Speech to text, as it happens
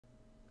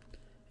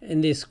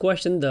In this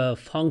question, the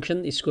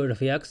function square root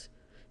of x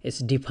is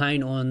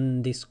defined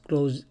on this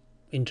closed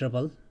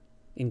interval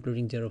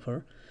including 0,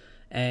 4,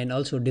 and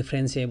also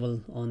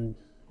differentiable on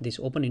this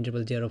open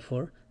interval 0,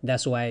 4.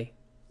 That's why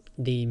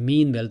the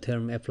mean value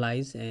theorem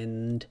applies,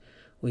 and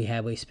we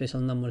have a special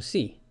number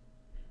c.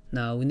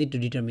 Now we need to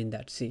determine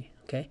that c.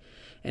 Okay,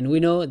 and we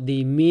know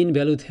the mean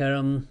value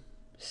theorem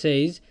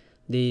says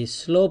the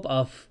slope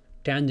of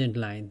tangent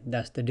line,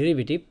 that's the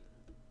derivative,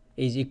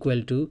 is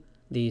equal to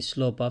the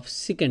slope of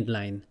secant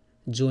line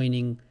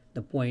joining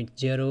the point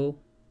 0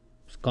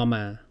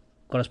 comma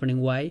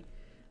corresponding y,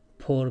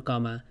 4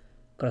 comma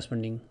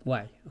corresponding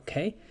y.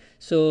 Okay,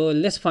 so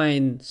let's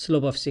find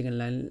slope of secant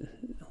line.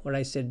 What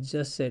I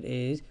just said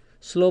is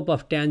slope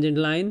of tangent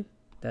line,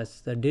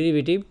 that's the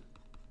derivative,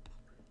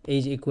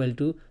 is equal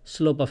to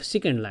slope of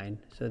secant line,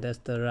 so that's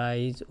the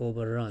rise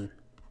over run,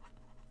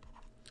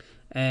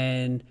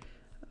 and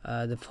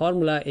the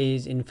formula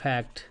is in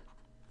fact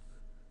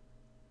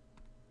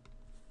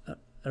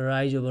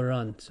rise over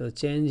run. So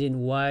change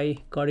in y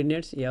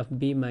coordinates, f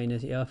b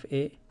minus f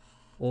a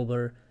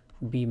over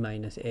b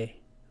minus a,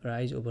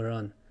 rise over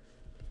run.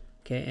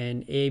 Okay,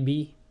 and a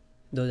b,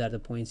 those are the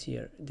points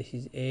here. This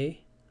is a,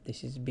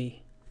 this is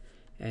b,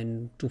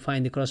 and to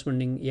find the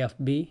corresponding f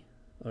b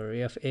or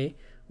f a,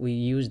 we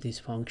use this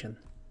function.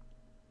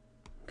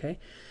 Okay,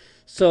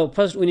 so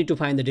first we need to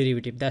find the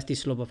derivative, that's the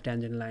slope of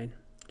tangent line.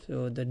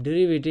 So the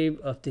derivative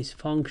of this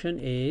function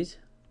is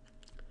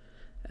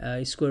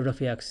square root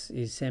of x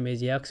is same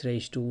as x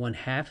raised to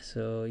 1/2.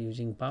 So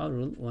using power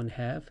rule,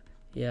 1/2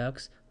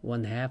 x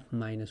 1/2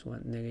 minus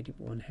 1 negative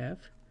 1/2.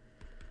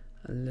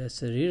 And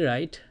let's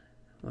rewrite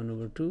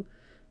 1/2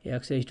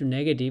 x raised to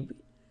negative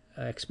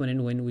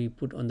exponent. When we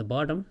put on the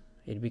bottom,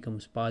 it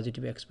becomes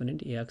positive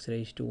exponent x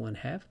raised to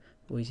 1/2,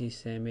 which is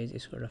same as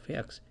square root of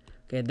x.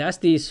 Okay, that's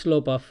the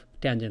slope of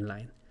tangent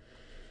line.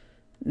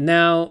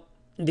 Now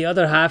the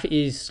other half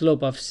is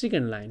slope of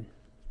secant line.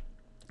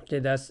 Okay,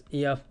 that's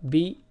f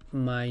b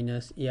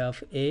minus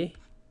f a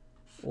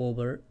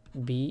over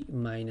b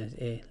minus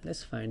a.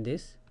 Let's find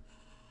this.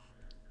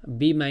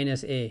 B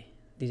minus a,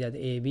 these are the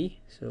a b,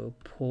 so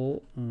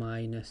 4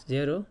 minus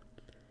 0,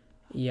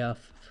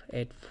 f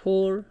at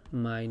 4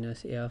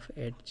 minus f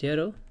at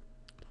 0,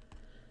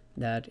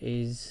 that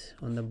is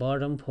on the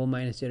bottom. 4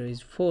 minus 0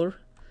 is 4.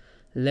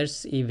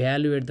 Let's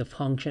evaluate the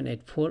function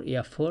at 4,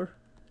 f4.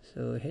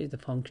 So here's the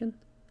function.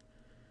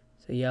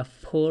 So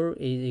f4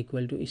 is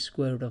equal to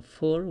square root of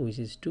 4, which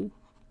is 2,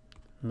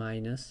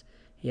 minus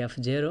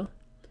f0.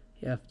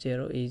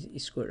 f0 is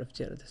square root of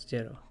 0, that's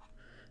 0,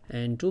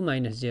 and 2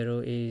 minus 0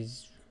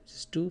 is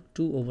 2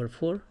 over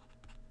 4,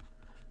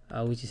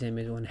 which is same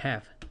as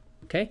 1/2.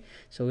 Okay,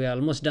 so we are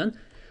almost done.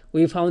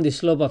 We found the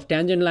slope of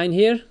tangent line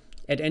here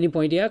at any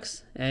point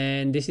x,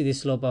 and this is the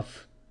slope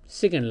of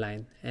secant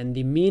line, and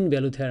the mean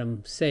value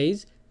theorem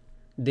says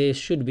they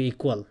should be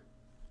equal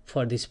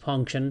for this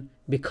function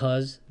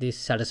because this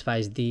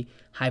satisfies the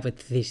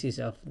hypothesis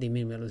of the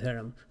mean value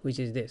theorem, which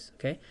is this.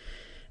 Okay,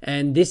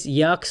 and this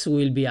x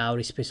will be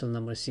our special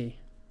number c.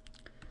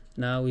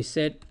 Now we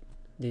said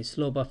the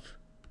slope of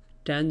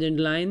tangent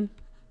line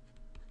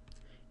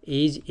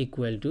is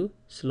equal to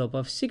slope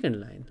of secant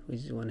line, which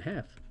is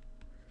 1/2,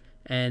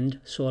 and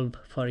solve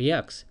for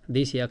x.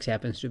 This x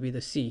happens to be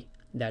the c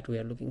that we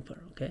are looking for.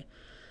 Okay,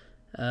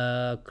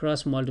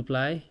 cross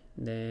multiply,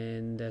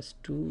 then that's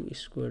 2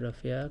 square root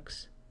of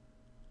x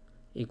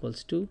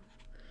equals 2,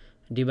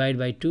 divide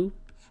by 2,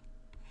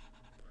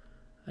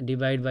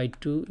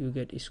 you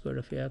get square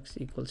root of x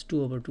equals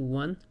 2 over 2,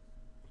 1.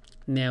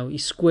 Now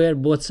square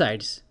both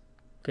sides.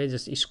 Okay,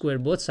 just square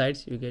both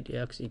sides, you get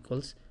x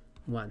equals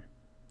 1.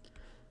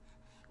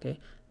 Okay,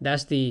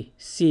 that's the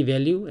c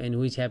value, and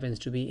which happens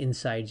to be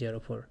inside 0,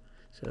 4.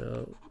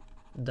 So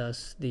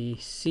thus the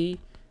c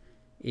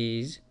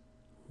is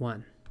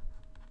 1.